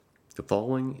The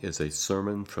following is a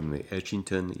sermon from the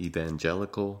Edgington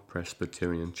Evangelical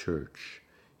Presbyterian Church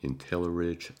in Taylor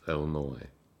Ridge, Illinois.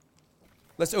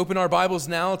 Let's open our Bibles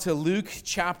now to Luke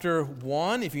chapter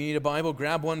 1. If you need a Bible,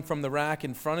 grab one from the rack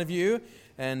in front of you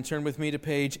and turn with me to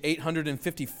page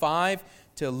 855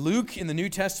 to Luke in the New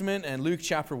Testament and Luke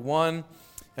chapter 1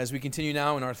 as we continue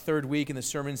now in our third week in the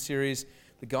sermon series,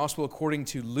 The Gospel According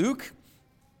to Luke.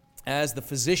 As the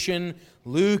physician,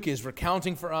 Luke is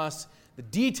recounting for us the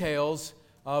details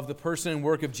of the person and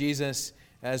work of Jesus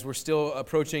as we're still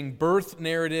approaching birth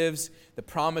narratives, the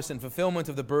promise and fulfillment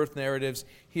of the birth narratives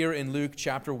here in Luke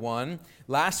chapter 1.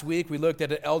 Last week we looked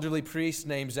at an elderly priest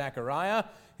named Zechariah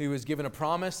who was given a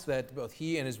promise that both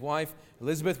he and his wife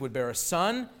Elizabeth would bear a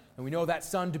son, and we know that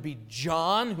son to be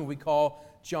John, who we call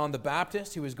John the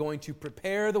Baptist, who is going to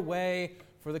prepare the way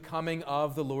for the coming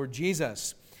of the Lord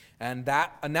Jesus. And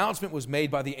that announcement was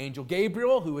made by the angel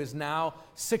Gabriel, who is now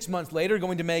 6 months later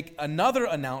going to make another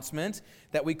announcement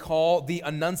that we call the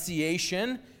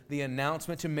Annunciation, the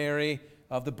announcement to Mary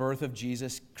of the birth of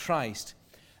Jesus Christ.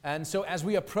 And so as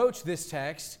we approach this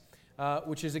text,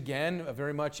 which is again a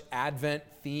very much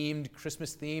Advent-themed,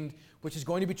 Christmas-themed, which is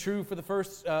going to be true for the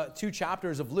first two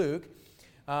chapters of Luke,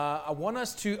 I want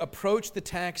us to approach the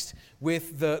text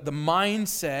with the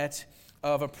mindset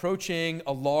of approaching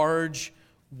a large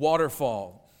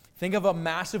waterfall. Think of a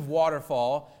massive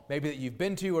waterfall, maybe that you've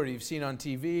been to or you've seen on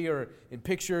TV or in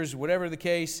pictures, whatever the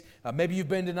case. Maybe you've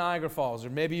been to Niagara Falls, or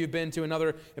maybe you've been to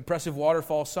another impressive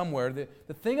waterfall somewhere.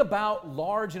 The thing about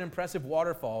large and impressive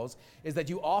waterfalls is that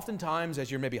you oftentimes, as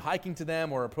you're maybe hiking to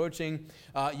them or approaching,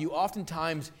 you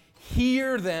oftentimes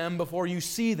hear them before you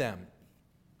see them.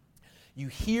 You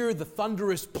hear the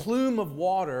thunderous plume of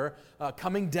water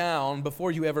coming down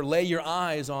before you ever lay your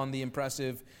eyes on the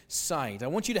impressive sight. I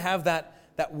want you to have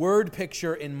that word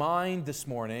picture in mind this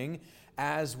morning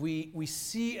as we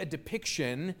see a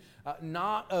depiction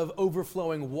not of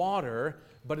overflowing water,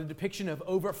 but a depiction of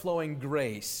overflowing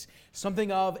grace.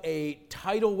 Something of a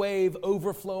tidal wave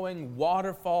overflowing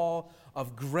waterfall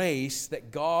of grace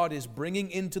that God is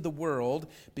bringing into the world,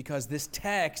 because this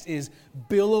text is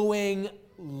billowing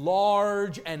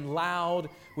large and loud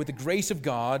with the grace of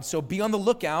God. So be on the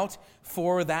lookout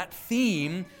for that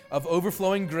theme of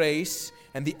overflowing grace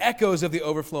and the echoes of the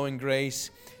overflowing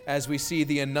grace as we see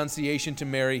the Annunciation to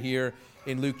Mary here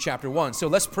in Luke chapter 1. So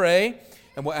let's pray,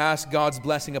 and we'll ask God's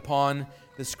blessing upon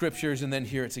the Scriptures and then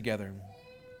hear it together.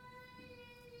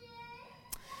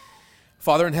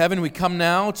 Father in heaven, we come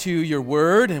now to your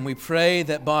word, and we pray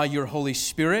that by your Holy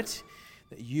Spirit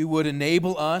that you would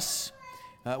enable us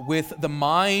with the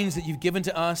minds that you've given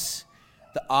to us,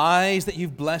 the eyes that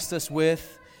you've blessed us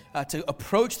with, to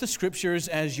approach the Scriptures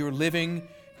as your living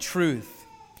truth.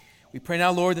 We pray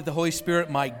now, Lord, that the Holy Spirit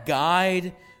might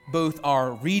guide both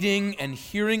our reading and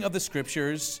hearing of the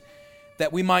Scriptures,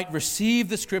 that we might receive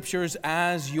the Scriptures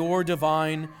as your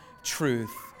divine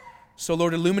truth. So,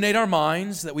 Lord, illuminate our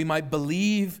minds that we might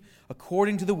believe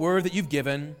according to the word that you've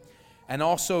given, and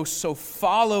also so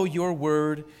follow your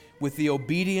word with the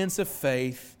obedience of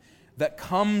faith that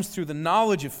comes through the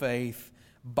knowledge of faith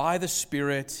by the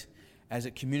Spirit as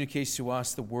it communicates to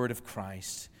us the word of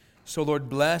Christ. So, Lord,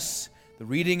 bless the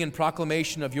reading and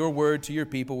proclamation of your word to your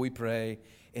people, we pray.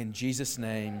 In Jesus'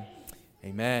 name,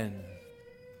 amen.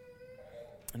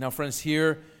 And now, friends,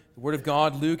 here, the word of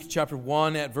God, Luke chapter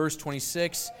 1 at verse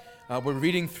 26. We're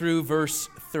reading through verse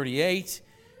 38,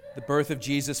 the birth of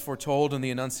Jesus foretold in the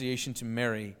Annunciation to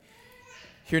Mary.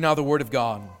 Hear now the word of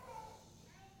God.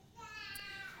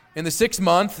 In the 6th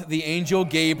month, the angel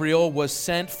Gabriel was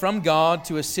sent from God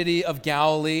to a city of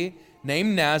Galilee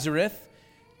named Nazareth,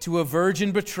 to a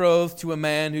virgin betrothed to a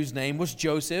man whose name was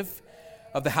Joseph,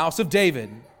 of the house of David,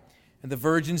 and the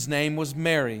virgin's name was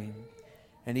Mary.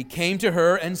 And he came to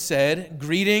her and said,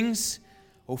 "Greetings,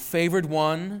 O favored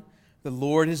one, the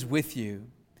Lord is with you."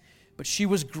 But she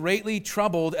was greatly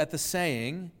troubled at the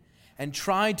saying, and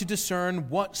tried to discern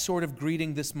what sort of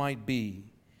greeting this might be.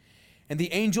 And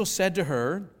the angel said to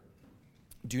her,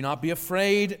 "Do not be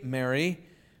afraid, Mary,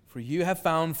 for you have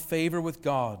found favor with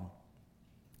God.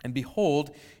 And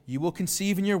behold, you will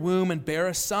conceive in your womb and bear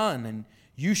a son, and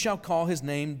you shall call his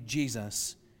name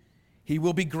Jesus. He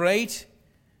will be great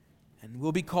and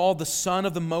will be called the Son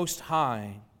of the Most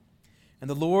High. And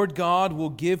the Lord God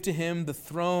will give to him the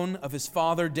throne of his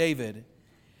father David,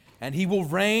 and he will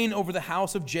reign over the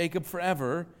house of Jacob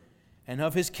forever, and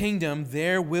of his kingdom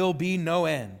there will be no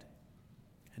end."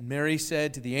 And Mary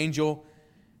said to the angel,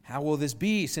 "How will this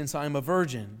be, since I am a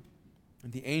virgin?"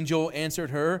 And the angel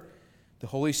answered her, "The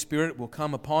Holy Spirit will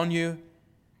come upon you,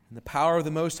 and the power of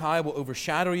the Most High will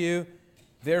overshadow you.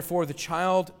 Therefore the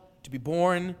child to be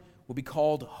born will be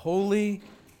called Holy,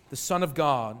 the Son of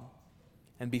God.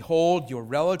 And behold, your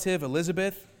relative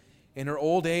Elizabeth, in her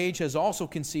old age, has also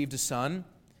conceived a son.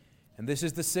 And this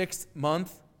is the 6th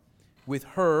month with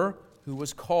her who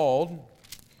was called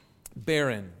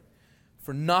barren.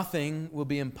 For nothing will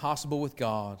be impossible with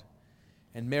God.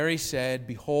 And Mary said,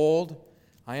 Behold,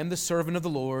 I am the servant of the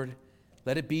Lord.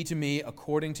 Let it be to me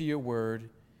according to your word.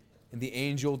 And the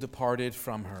angel departed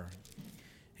from her.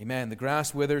 Amen. The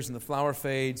grass withers and the flower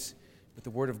fades, but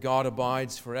the word of God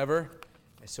abides forever.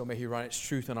 And so may he write its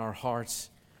truth in our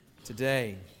hearts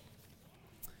today.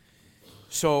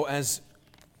 So as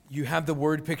you have the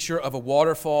word picture of a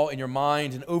waterfall in your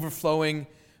mind, an overflowing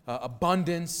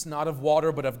abundance, not of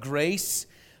water, but of grace,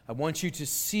 I want you to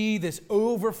see this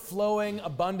overflowing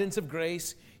abundance of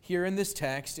grace here in this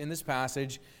text, in this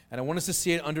passage, and I want us to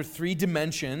see it under 3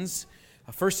 dimensions.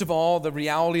 First of all, the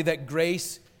reality that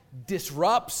grace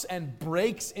disrupts and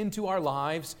breaks into our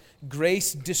lives.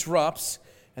 Grace disrupts.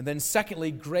 And then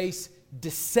secondly, grace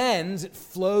descends. It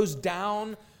flows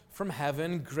down from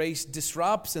heaven. Grace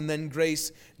disrupts, and then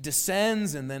grace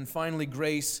descends, and then finally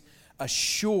grace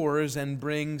assures and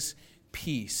brings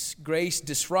peace. Grace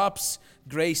disrupts,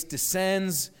 grace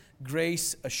descends,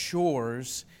 grace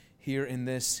assures here in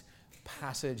this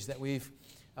passage that we've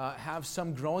have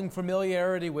some growing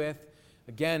familiarity with.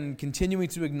 Again, continuing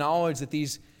to acknowledge that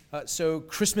these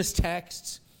Christmas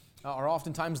texts are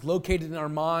oftentimes located in our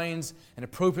minds, and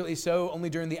appropriately so, only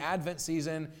during the Advent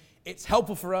season. It's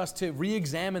helpful for us to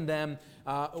re-examine them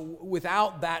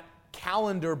without that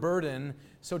calendar burden,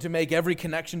 so to make every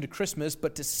connection to Christmas,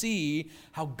 but to see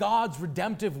how God's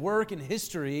redemptive work in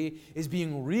history is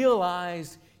being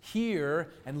realized here,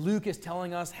 and Luke is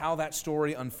telling us how that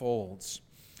story unfolds.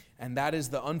 And that is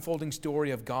the unfolding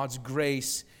story of God's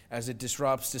grace as it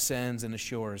disrupts, descends, and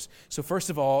assures. So first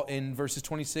of all, in verses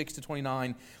 26 to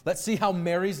 29, let's see how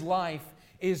Mary's life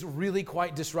is really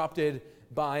quite disrupted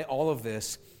by all of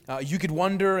this. You could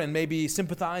wonder and maybe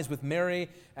sympathize with Mary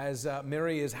as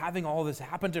Mary is having all this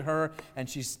happen to her, and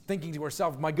she's thinking to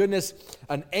herself, my goodness,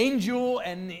 an angel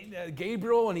and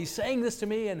Gabriel, and he's saying this to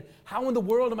me, and how in the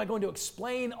world am I going to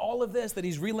explain all of this that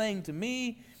he's relaying to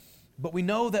me? But we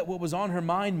know that what was on her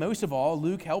mind most of all,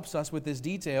 Luke helps us with this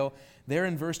detail there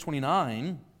in verse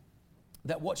 29,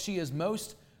 that what she is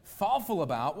most thoughtful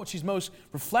about, what she's most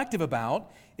reflective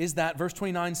about, is that verse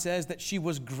 29 says that she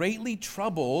was greatly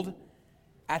troubled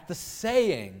at the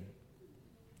saying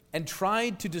and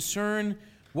tried to discern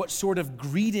what sort of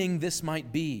greeting this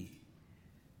might be.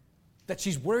 That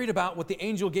she's worried about what the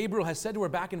angel Gabriel has said to her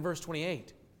back in verse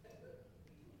 28.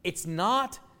 It's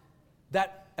not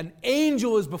that an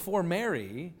angel is before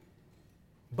Mary,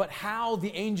 but how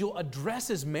the angel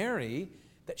addresses Mary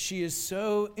that she is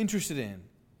so interested in.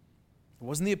 It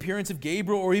wasn't the appearance of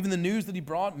Gabriel or even the news that he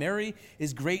brought. Mary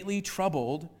is greatly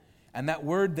troubled, and that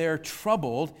word there,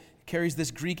 troubled, carries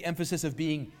this Greek emphasis of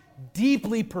being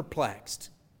deeply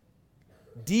perplexed,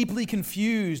 deeply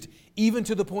confused, even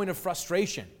to the point of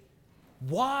frustration.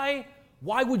 Why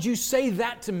would you say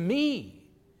that to me?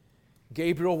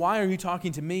 Gabriel, why are you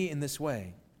talking to me in this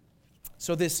way?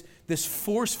 So this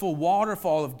forceful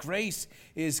waterfall of grace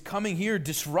is coming here,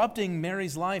 disrupting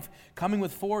Mary's life, coming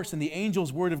with force. And the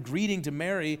angel's word of greeting to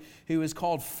Mary, who is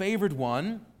called favored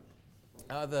one,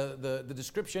 the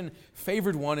description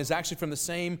favored one is actually from the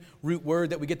same root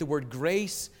word that we get the word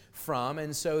grace from.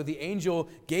 And so the angel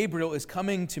Gabriel is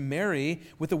coming to Mary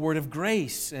with the word of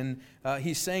grace. And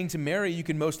he's saying to Mary, you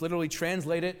can most literally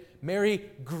translate it, Mary,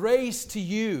 grace to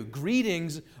you.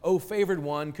 Greetings, O favored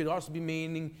one, could also be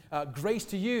meaning grace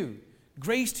to you.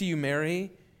 Grace to you,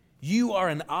 Mary. You are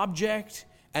an object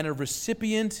and a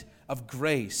recipient of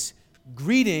grace.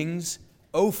 Greetings,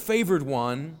 O favored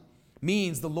one,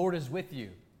 means the Lord is with you.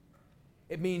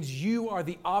 It means you are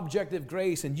the object of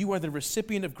grace and you are the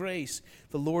recipient of grace.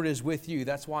 The Lord is with you.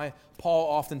 That's why Paul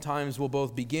oftentimes will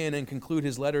both begin and conclude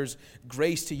his letters,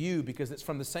 grace to you, because it's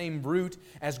from the same root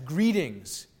as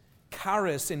greetings,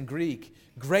 charis in Greek.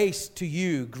 Grace to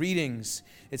you, greetings.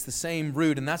 It's the same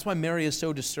root, and that's why Mary is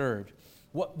so disturbed.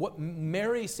 What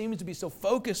Mary seems to be so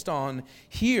focused on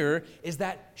here is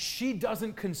that she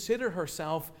doesn't consider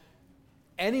herself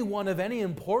anyone of any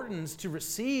importance to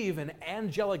receive an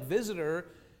angelic visitor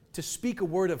to speak a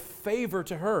word of favor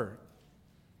to her.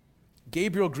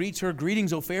 Gabriel greets her,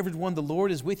 greetings, O favored one, the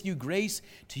Lord is with you, grace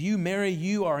to you, Mary,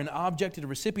 you are an object and a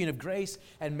recipient of grace.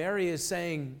 And Mary is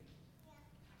saying,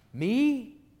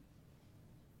 me?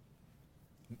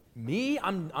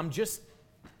 I'm just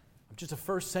a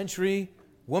first century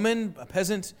woman, a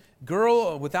peasant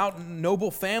girl without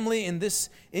noble family in this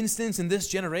instance, in this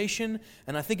generation.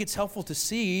 And I think it's helpful to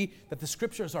see that the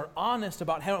Scriptures are honest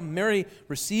about how Mary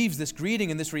receives this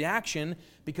greeting and this reaction,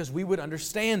 because we would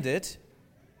understand it.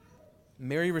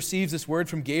 Mary receives this word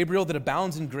from Gabriel that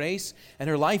abounds in grace, and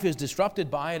her life is disrupted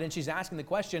by it, and she's asking the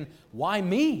question, why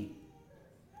me?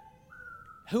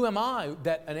 Who am I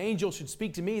that an angel should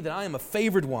speak to me that I am a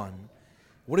favored one?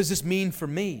 What does this mean for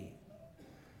me?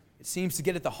 It seems to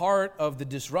get at the heart of the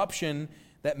disruption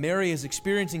that Mary is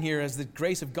experiencing here as the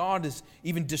grace of God is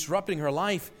even disrupting her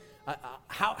life.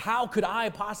 How could I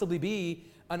possibly be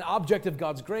an object of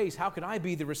God's grace? How could I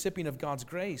be the recipient of God's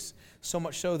grace? So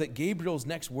much so that Gabriel's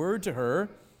next word to her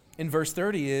in verse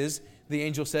 30 is, the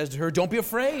angel says to her, don't be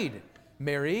afraid,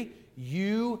 Mary,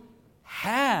 you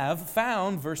have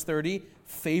found, verse 30,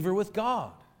 favor with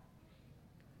God.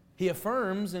 He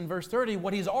affirms in verse 30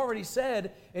 what he's already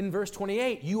said in verse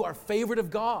 28. You are favored of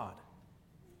God.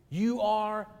 You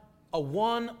are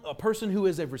a person who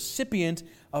is a recipient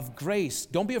of grace.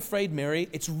 Don't be afraid, Mary.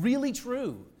 It's really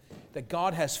true that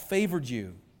God has favored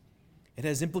you. It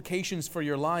has implications for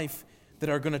your life that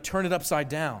are going to turn it upside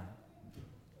down.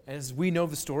 As we know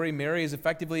the story, Mary is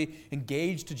effectively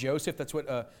engaged to Joseph. That's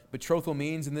what betrothal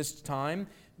means in this time.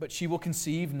 But she will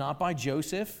conceive not by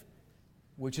Joseph,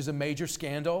 which is a major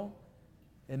scandal.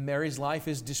 And Mary's life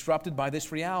is disrupted by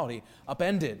this reality,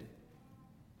 upended.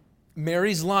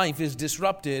 Mary's life is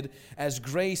disrupted as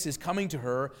grace is coming to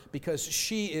her because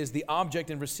she is the object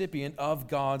and recipient of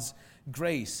God's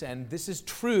grace. And this is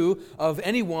true of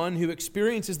anyone who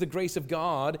experiences the grace of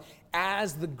God.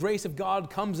 As the grace of God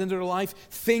comes into their life,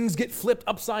 things get flipped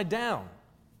upside down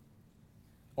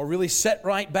or really set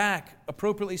right back,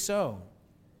 appropriately so.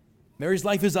 Mary's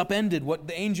life is upended. What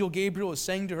the angel Gabriel is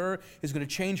saying to her is going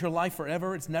to change her life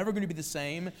forever. It's never going to be the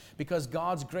same because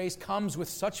God's grace comes with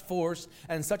such force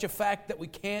and such effect that we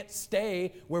can't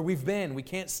stay where we've been. We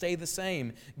can't stay the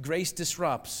same. Grace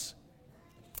disrupts.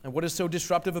 And what is so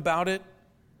disruptive about it?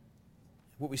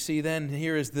 What we see then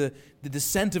here is the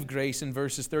descent of grace in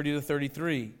verses 30 to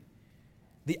 33.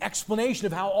 The explanation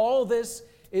of how all this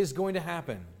is going to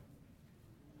happen.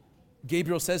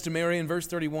 Gabriel says to Mary in verse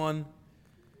 31,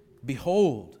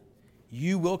 behold,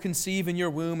 you will conceive in your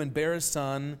womb and bear a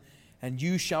son, and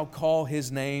you shall call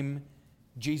his name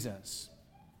Jesus.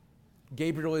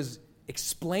 Gabriel is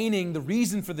explaining the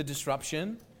reason for the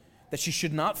disruption, that she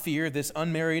should not fear this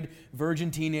unmarried virgin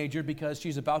teenager because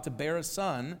she's about to bear a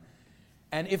son.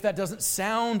 And if that doesn't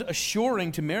sound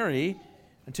assuring to Mary,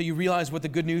 until you realize what the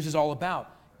good news is all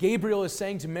about, Gabriel is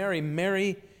saying to Mary,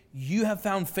 Mary, you have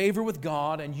found favor with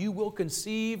God, and you will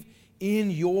conceive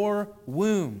in your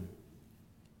womb.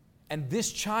 And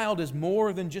this child is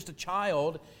more than just a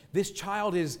child. This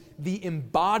child is the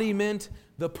embodiment,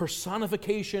 the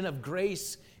personification of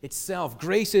grace itself.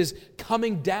 Grace is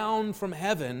coming down from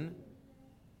heaven,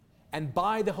 and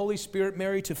by the Holy Spirit,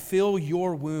 Mary, to fill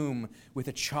your womb with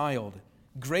a child.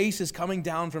 Grace is coming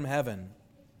down from heaven.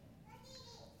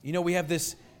 You know, we have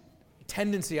this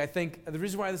tendency, I think, the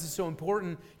reason why this is so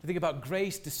important to think about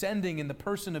grace descending in the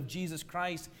person of Jesus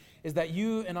Christ is that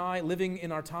you and I, living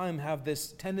in our time, have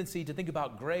this tendency to think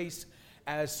about grace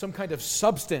as some kind of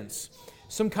substance,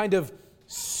 some kind of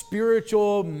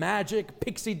spiritual magic,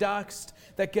 pixie dust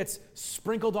that gets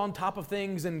sprinkled on top of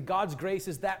things, and God's grace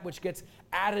is that which gets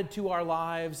added to our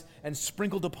lives and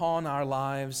sprinkled upon our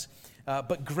lives.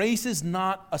 But grace is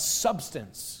not a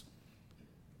substance.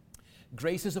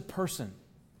 Grace is a person.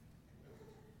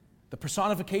 The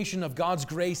personification of God's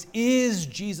grace is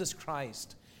Jesus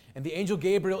Christ. And the angel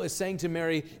Gabriel is saying to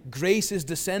Mary, grace is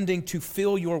descending to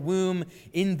fill your womb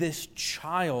in this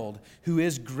child who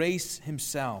is grace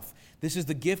himself. This is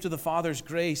the gift of the Father's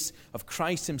grace of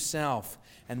Christ himself.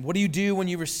 And what do you do when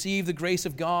you receive the grace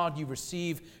of God? You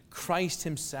receive Christ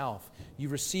himself. You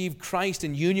receive Christ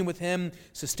in union with him,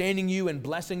 sustaining you and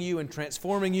blessing you and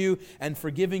transforming you and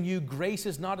forgiving you. Grace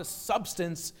is not a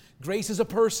substance. Grace is a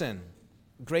person.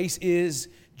 Grace is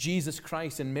Jesus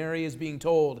Christ. And Mary is being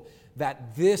told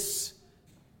that this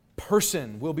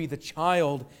person will be the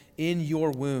child in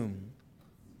your womb.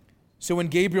 So when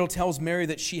Gabriel tells Mary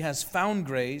that she has found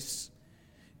grace,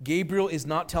 Gabriel is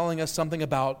not telling us something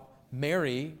about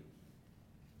Mary.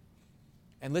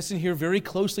 And listen here very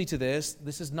closely to this.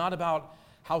 This is not about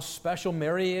how special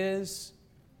Mary is.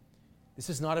 This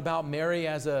is not about Mary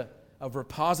as a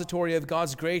repository of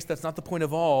God's grace. That's not the point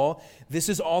of all. This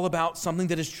is all about something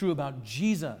that is true about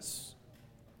Jesus.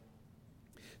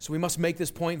 So we must make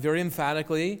this point very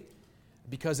emphatically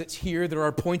because it's here. There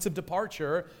are points of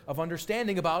departure of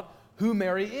understanding about who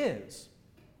Mary is.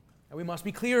 And we must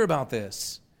be clear about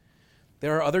this.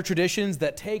 There are other traditions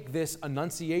that take this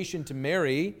annunciation to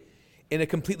Mary in a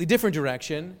completely different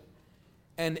direction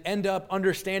and end up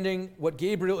understanding what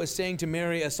Gabriel is saying to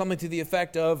Mary as something to the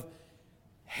effect of,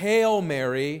 "Hail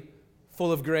Mary,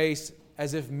 full of grace,"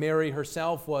 as if Mary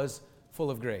herself was full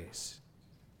of grace.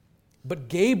 But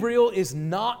Gabriel is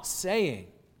not saying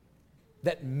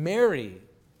that Mary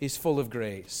is full of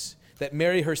grace, that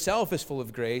Mary herself is full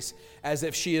of grace, as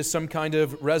if she is some kind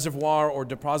of reservoir or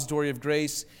depository of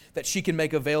grace that she can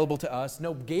make available to us.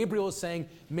 No, Gabriel is saying,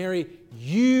 Mary,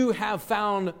 you have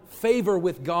found favor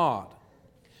with God.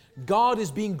 God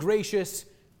is being gracious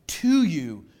to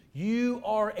you. You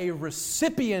are a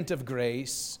recipient of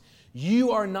grace.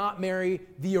 You are not, Mary,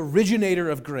 the originator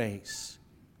of grace.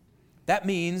 That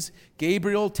means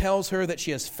Gabriel tells her that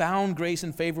she has found grace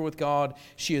and favor with God.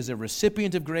 She is a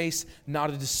recipient of grace, not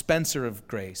a dispenser of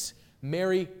grace.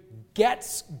 Mary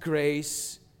gets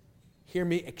grace. Hear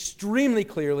me extremely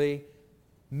clearly.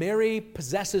 Mary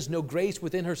possesses no grace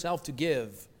within herself to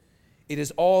give. It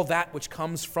is all that which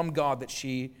comes from God that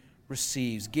she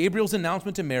receives. Gabriel's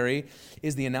announcement to Mary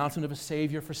is the announcement of a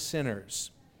Savior for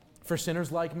sinners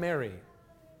like Mary.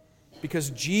 Because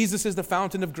Jesus is the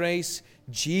fountain of grace,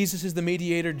 Jesus is the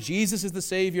mediator, Jesus is the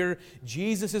Savior,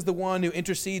 Jesus is the one who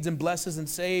intercedes and blesses and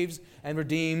saves and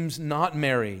redeems, not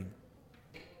Mary.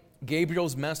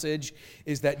 Gabriel's message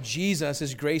is that Jesus,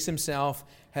 his grace himself,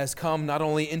 has come not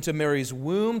only into Mary's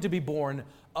womb to be born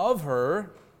of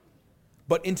her,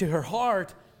 but into her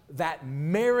heart, that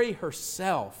Mary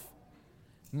herself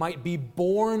might be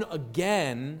born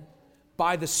again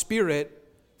by the Spirit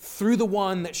through the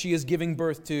one that she is giving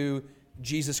birth to,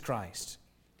 Jesus Christ.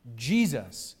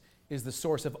 Jesus is the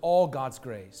source of all God's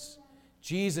grace.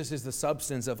 Jesus is the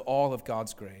substance of all of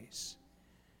God's grace.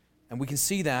 And we can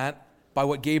see that by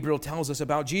what Gabriel tells us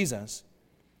about Jesus.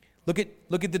 Look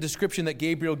at the description that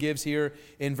Gabriel gives here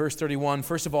in verse 31.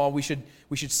 First of all, we should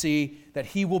see that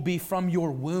he will be from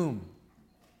your womb,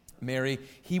 Mary.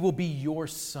 He will be your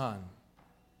son.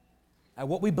 And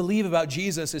what we believe about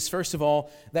Jesus is, first of all,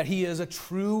 that he is a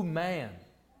true man.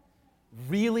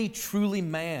 Really, truly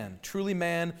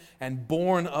man and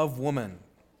born of woman.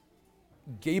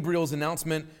 Gabriel's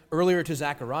announcement earlier to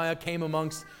Zechariah came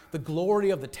amongst the glory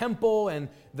of the temple and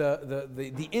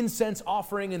the incense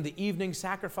offering and the evening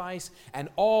sacrifice and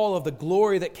all of the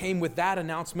glory that came with that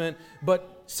announcement.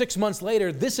 But 6 months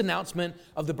later, this announcement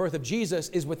of the birth of Jesus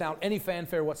is without any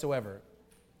fanfare whatsoever.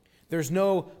 There's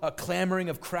no clamoring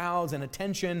of crowds and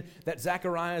attention that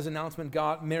Zechariah's announcement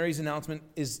got. Mary's announcement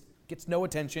gets no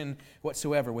attention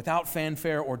whatsoever, without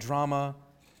fanfare or drama.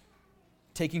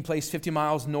 Taking place 50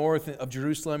 miles north of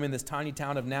Jerusalem in this tiny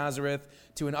town of Nazareth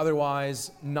to an otherwise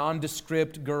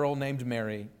nondescript girl named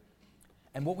Mary.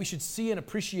 And what we should see and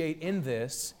appreciate in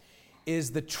this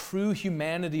is the true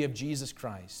humanity of Jesus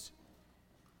Christ.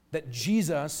 That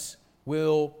Jesus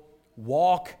will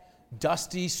walk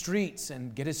dusty streets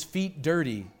and get his feet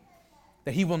dirty.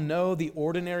 That he will know the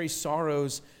ordinary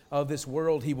sorrows of this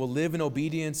world. He will live in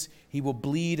obedience. He will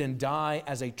bleed and die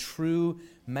as a true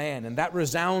man. And that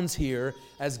resounds here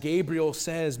as Gabriel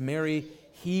says, Mary,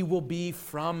 he will be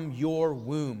from your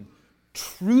womb.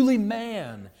 Truly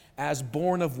man as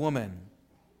born of woman.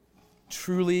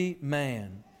 Truly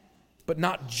man. But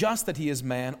not just that he is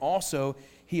man, also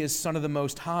he is Son of the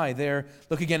Most High. There,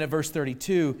 look again at verse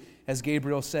 32, as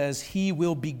Gabriel says, he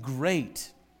will be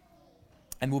great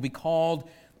and will be called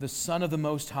the Son of the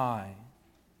Most High.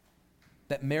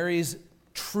 That Mary's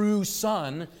true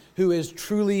son, who is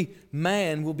truly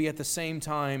man, will be at the same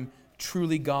time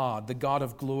truly God, the God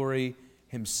of glory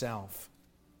himself.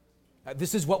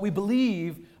 This is what we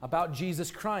believe about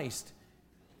Jesus Christ,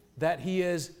 that he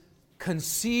is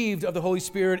conceived of the Holy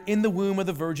Spirit in the womb of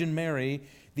the Virgin Mary.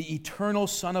 The eternal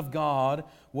Son of God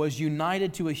was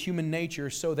united to a human nature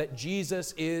so that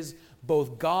Jesus is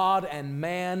both God and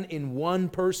man in one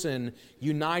person,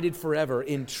 united forever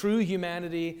in true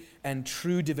humanity and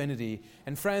true divinity.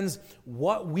 And friends,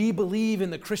 what we believe in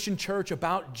the Christian church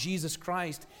about Jesus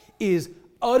Christ is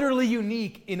utterly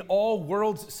unique in all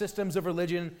world's systems of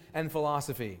religion and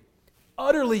philosophy.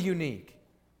 Utterly unique.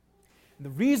 And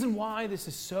the reason why this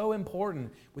is so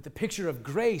important with the picture of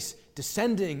grace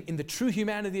descending in the true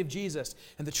humanity of Jesus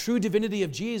and the true divinity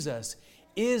of Jesus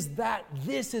is that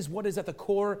this is what is at the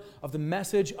core of the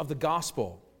message of the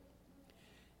gospel.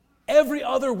 Every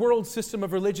other world system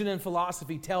of religion and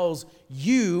philosophy tells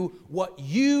you what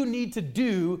you need to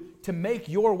do to make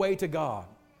your way to God.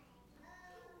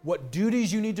 What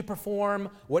duties you need to perform,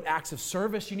 what acts of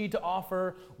service you need to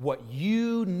offer, what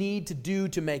you need to do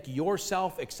to make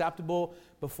yourself acceptable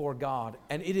before God.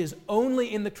 And it is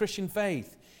only in the Christian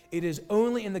faith, It is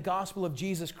only in the gospel of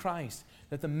Jesus Christ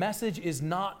that the message is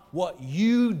not what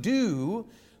you do,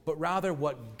 but rather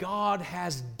what God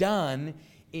has done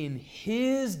in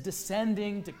His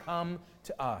descending to come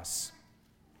to us.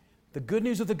 The good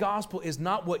news of the gospel is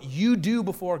not what you do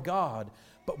before God,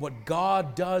 but what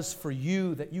God does for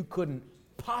you that you couldn't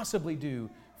possibly do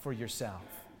for yourself.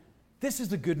 This is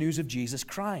the good news of Jesus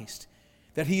Christ,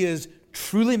 that He is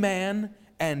truly man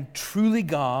and truly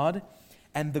God,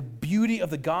 and the beauty of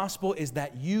the gospel is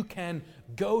that you can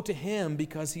go to Him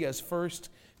because He has first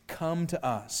come to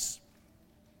us.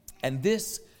 And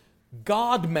this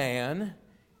God-man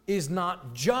is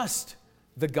not just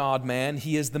the God-man,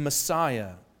 He is the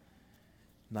Messiah.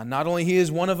 Now, not only He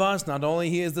is one of us, not only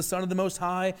He is the Son of the Most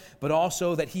High, but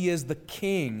also that He is the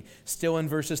King. Still in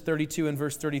verses 32 and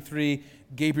verse 33,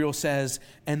 Gabriel says,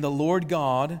 "And the Lord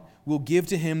God will give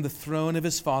to Him the throne of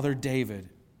His father David,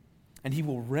 and He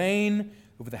will reign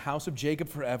over the house of Jacob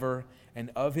forever,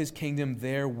 and of His kingdom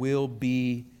there will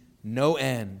be no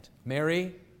end."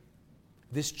 Mary,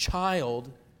 this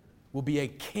child will be a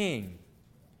king,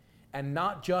 and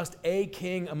not just a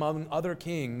king among other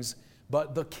kings,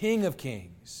 but the King of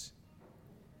Kings,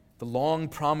 the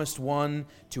long-promised one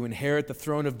to inherit the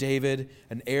throne of David,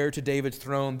 an heir to David's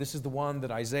throne. This is the one that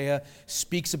Isaiah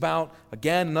speaks about.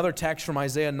 Again, another text from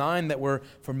Isaiah 9 that we're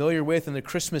familiar with in the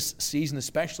Christmas season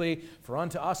especially. "For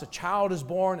unto us a child is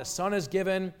born, a son is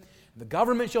given. The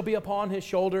government shall be upon His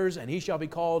shoulders, and He shall be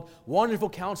called Wonderful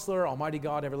Counselor, Almighty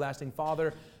God, Everlasting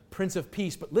Father, Prince of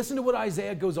Peace." But listen to what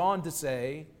Isaiah goes on to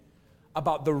say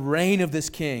about the reign of this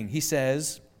king. He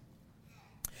says,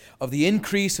 "Of the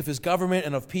increase of His government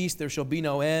and of peace there shall be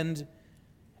no end,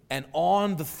 and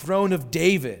on the throne of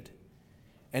David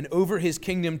and over His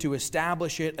kingdom to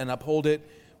establish it and uphold it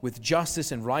with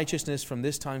justice and righteousness from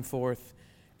this time forth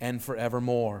and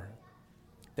forevermore."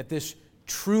 That this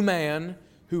true man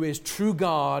who is true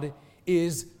God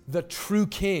is the true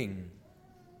king.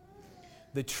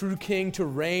 The true king to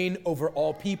reign over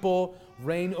all people,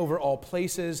 reign over all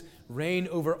places, reign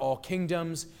over all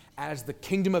kingdoms, as the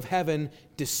kingdom of heaven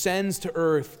descends to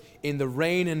earth in the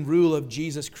reign and rule of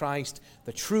Jesus Christ,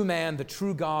 the true man, the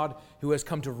true God, who has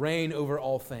come to reign over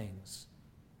all things.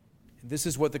 And this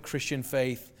is what the Christian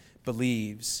faith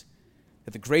believes,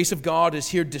 that the grace of God is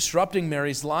here disrupting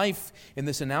Mary's life in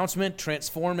this announcement,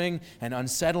 transforming and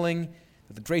unsettling,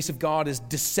 that the grace of God is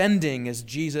descending as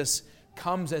Jesus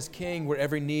comes as king where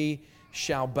every knee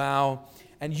shall bow.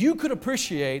 And you could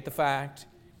appreciate the fact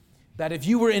that if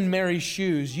you were in Mary's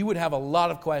shoes, you would have a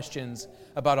lot of questions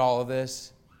about all of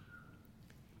this.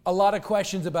 A lot of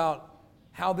questions about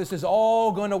how this is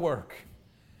all going to work,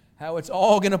 how it's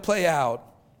all going to play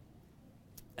out.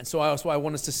 And so that's why I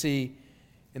want us to see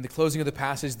in the closing of the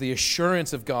passage the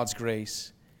assurance of God's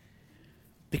grace.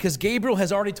 Because Gabriel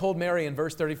has already told Mary in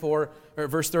verse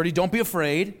 30, don't be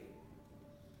afraid.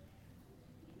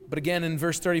 But again, in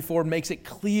verse 34, makes it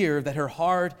clear that her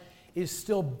heart is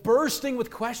still bursting with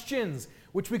questions,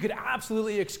 which we could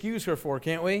absolutely excuse her for,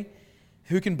 can't we?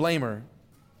 Who can blame her?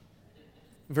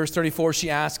 In verse 34, she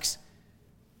asks,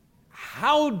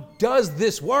 how does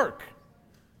this work?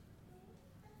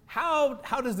 How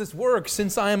does this work?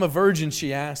 Since I am a virgin,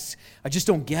 she asks. I just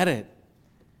don't get it.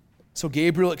 So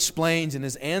Gabriel explains, and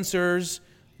his answers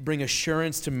bring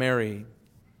assurance to Mary.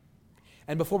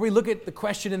 And before we look at the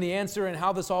question and the answer and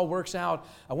how this all works out,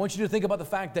 I want you to think about the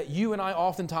fact that you and I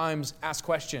oftentimes ask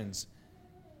questions.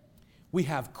 We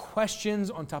have questions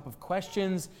on top of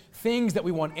questions, things that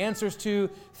we want answers to,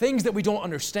 things that we don't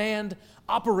understand,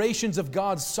 operations of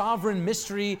God's sovereign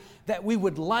mystery that we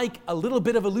would like a little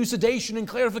bit of elucidation and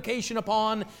clarification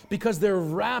upon because they're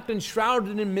wrapped and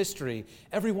shrouded in mystery.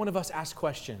 Every one of us asks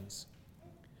questions.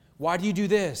 Why do you do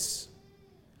this?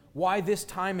 Why this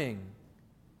timing?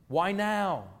 Why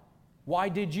now? Why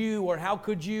did you? Or how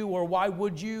could you? Or why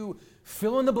would you?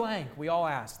 Fill in the blank. We all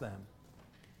ask them.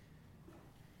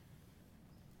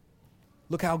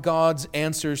 Look how God's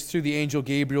answers through the angel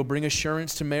Gabriel bring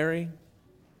assurance to Mary.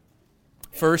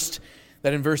 First,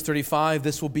 that in verse 35,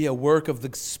 this will be a work of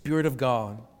the Spirit of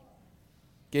God.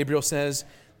 Gabriel says,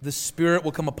 the Spirit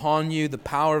will come upon you, the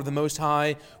power of the Most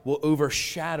High will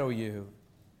overshadow you.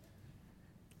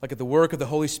 Like at the work of the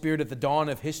Holy Spirit at the dawn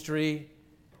of history,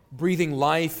 breathing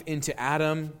life into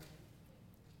Adam,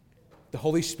 the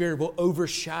Holy Spirit will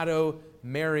overshadow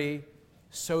Mary,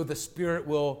 so the Spirit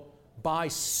will, by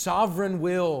sovereign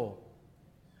will,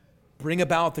 bring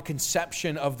about the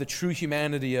conception of the true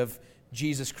humanity of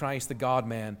Jesus Christ, the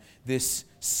God-man, this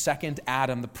second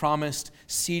Adam, the promised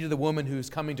seed of the woman who is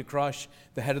coming to crush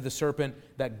the head of the serpent,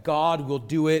 that God will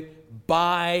do it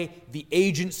by the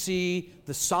agency,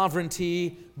 the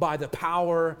sovereignty, by the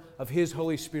power of His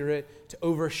Holy Spirit to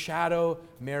overshadow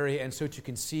Mary and so to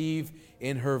conceive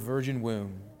in her virgin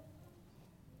womb.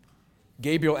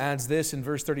 Gabriel adds this in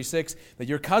verse 36, that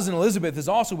your cousin Elizabeth is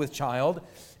also with child,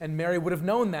 and Mary would have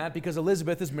known that because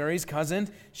Elizabeth is Mary's cousin.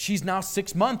 She's now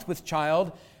 6 months with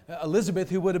child. Elizabeth,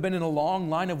 who would have been in a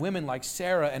long line of women like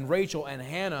Sarah and Rachel and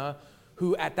Hannah,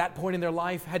 who at that point in their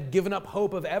life had given up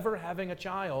hope of ever having a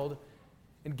child.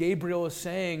 And Gabriel is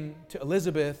saying to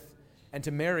Elizabeth and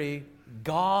to Mary,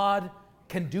 God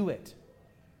can do it.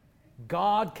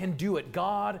 God can do it.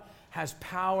 God has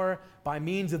power by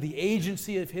means of the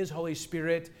agency of His Holy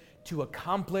Spirit to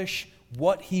accomplish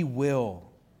what He will.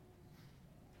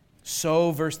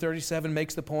 So, verse 37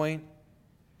 makes the point,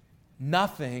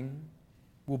 nothing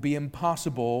will be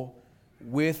impossible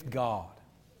with God.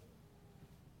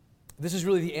 This is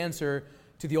really the answer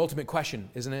to the ultimate question,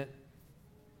 isn't it?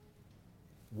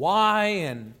 Why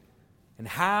and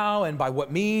how and by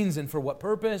what means and for what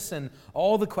purpose and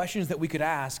all the questions that we could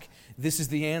ask, this is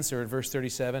the answer in verse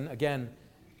 37. Again,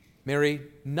 Mary,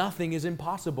 nothing is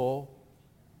impossible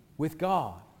with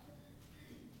God.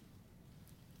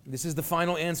 This is the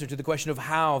final answer to the question of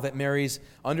how that Mary's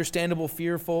understandable,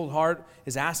 fearful heart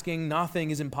is asking.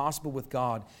 Nothing is impossible with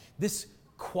God. This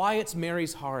quiets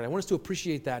Mary's heart. I want us to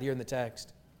appreciate that here in the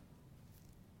text.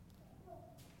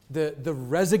 The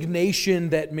resignation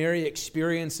that Mary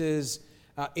experiences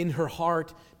in her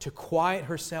heart to quiet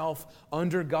herself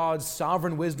under God's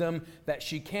sovereign wisdom that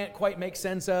she can't quite make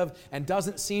sense of and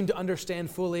doesn't seem to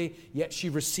understand fully, yet she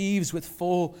receives with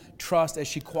full trust as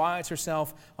she quiets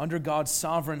herself under God's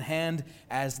sovereign hand.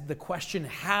 As the question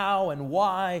how and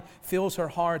why fills her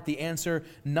heart, the answer,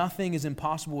 nothing is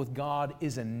impossible with God,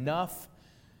 is enough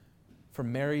for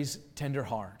Mary's tender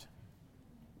heart.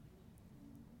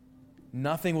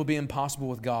 Nothing will be impossible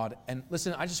with God. And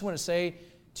listen, I just want to say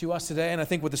to us today, and I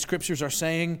think what the Scriptures are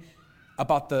saying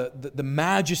about the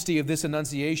majesty of this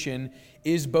Annunciation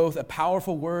is both a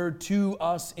powerful word to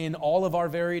us in all of our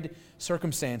varied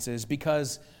circumstances,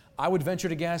 because I would venture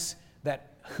to guess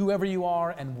that whoever you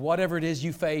are and whatever it is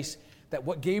you face, that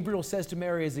what Gabriel says to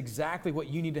Mary is exactly what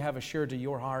you need to have assured to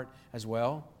your heart as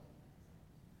well.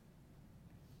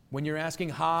 When you're asking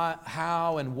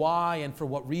how and why and for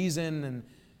what reason and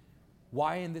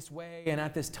why in this way and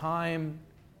at this time,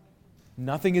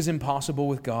 nothing is impossible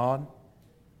with God.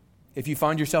 If you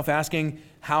find yourself asking,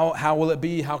 how will it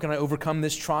be? How can I overcome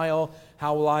this trial?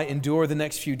 How will I endure the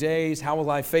next few days? How will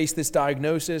I face this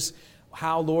diagnosis?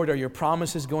 How, Lord, are your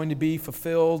promises going to be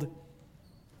fulfilled?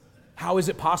 How is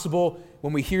it possible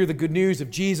when we hear the good news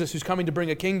of Jesus who's coming to bring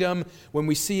a kingdom, when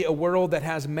we see a world that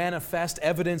has manifest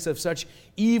evidence of such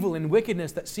evil and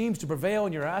wickedness that seems to prevail,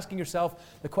 and you're asking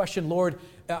yourself the question, Lord,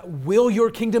 will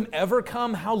your kingdom ever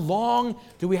come? How long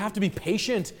do we have to be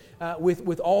patient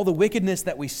with all the wickedness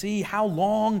that we see? How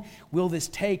long will this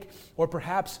take? Or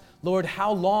perhaps, Lord,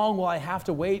 how long will I have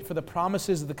to wait for the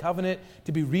promises of the covenant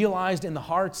to be realized in the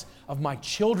hearts of my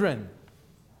children?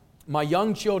 My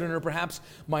young children, or perhaps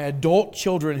my adult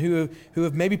children who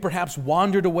have maybe perhaps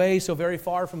wandered away so very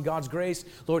far from God's grace.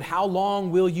 Lord, how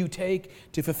long will you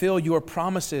take to fulfill your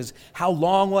promises? How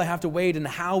long will I have to wait, and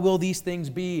how will these things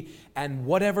be? And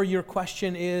whatever your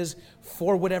question is,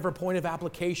 for whatever point of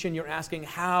application you're asking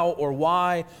how or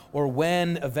why or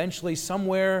when, eventually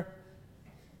somewhere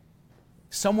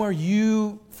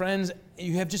you, friends,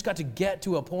 you have just got to get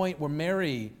to a point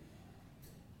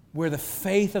where the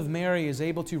faith of Mary is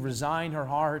able to resign her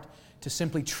heart to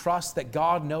simply trust that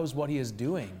God knows what He is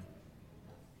doing.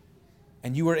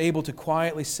 And you are able to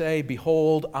quietly say,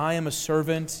 behold, I am a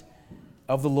servant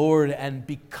of the Lord, and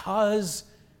because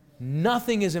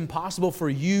nothing is impossible for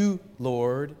you,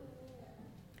 Lord,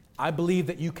 I believe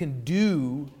that you can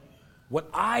do what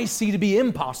I see to be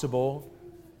impossible,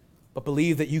 but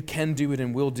believe that you can do it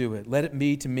and will do it. Let it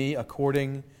be to me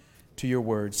according to your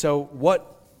word. So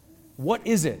what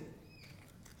is it?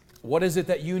 What is it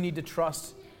that you need to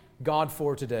trust God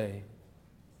for today?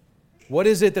 What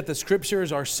is it that the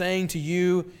Scriptures are saying to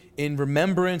you in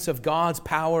remembrance of God's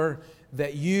power,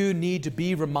 that you need to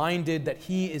be reminded that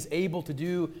He is able to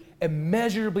do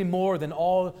immeasurably more than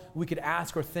all we could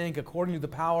ask or think according to the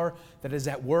power that is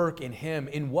at work in Him?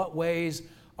 In what ways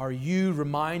are you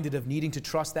reminded of needing to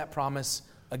trust that promise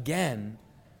again?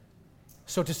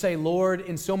 So to say, Lord,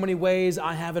 in so many ways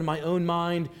I have in my own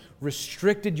mind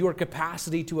restricted your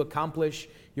capacity to accomplish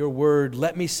your word.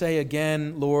 Let me say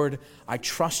again, Lord, I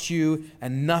trust you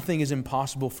and nothing is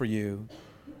impossible for you.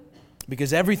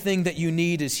 Because everything that you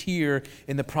need is here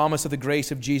in the promise of the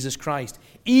grace of Jesus Christ,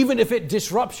 even if it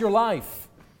disrupts your life,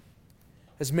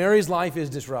 as Mary's life is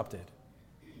disrupted.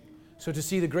 So to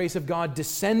see the grace of God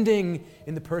descending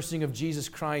in the person of Jesus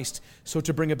Christ, so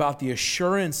to bring about the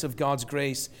assurance of God's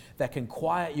grace that can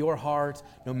quiet your heart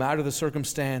no matter the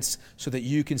circumstance, so that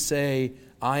you can say,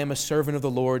 I am a servant of the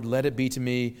Lord, let it be to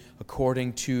me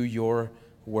according to your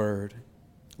word.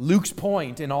 Luke's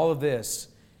point in all of this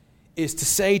is to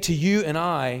say to you and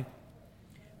I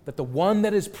that the one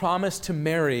that is promised to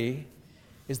Mary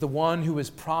is the one who is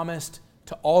promised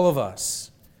to all of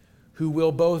us, who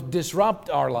will both disrupt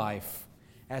our life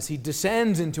as he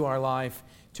descends into our life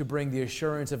to bring the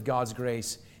assurance of God's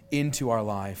grace into our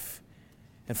life.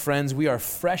 And friends, we are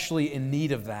freshly in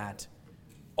need of that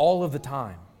all of the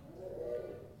time.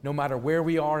 No matter where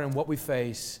we are and what we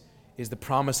face, is the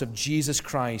promise of Jesus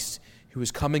Christ who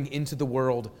is coming into the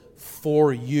world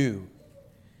for you.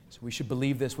 So we should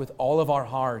believe this with all of our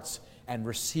hearts and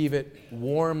receive it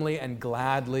warmly and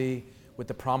gladly with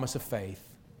the promise of faith.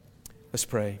 Let's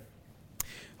pray.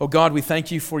 Oh God, we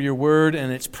thank you for your word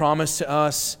and its promise to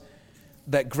us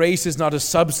that grace is not a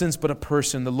substance but a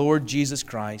person, the Lord Jesus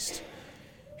Christ,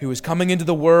 who is coming into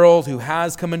the world, who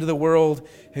has come into the world,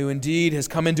 who indeed has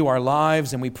come into our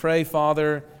lives. And we pray,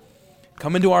 Father,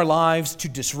 come into our lives to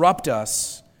disrupt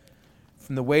us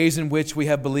from the ways in which we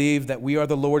have believed that we are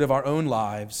the Lord of our own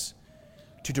lives,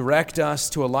 to direct us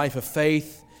to a life of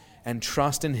faith and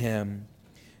trust in Him.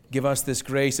 Give us this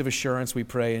grace of assurance, we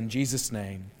pray, in Jesus'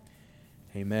 name.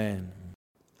 Amen.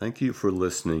 Thank you for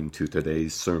listening to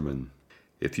today's sermon.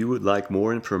 If you would like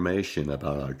more information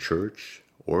about our church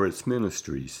or its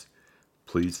ministries,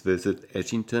 please visit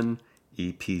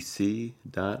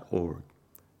edgingtonepc.org.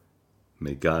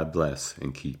 May God bless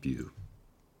and keep you.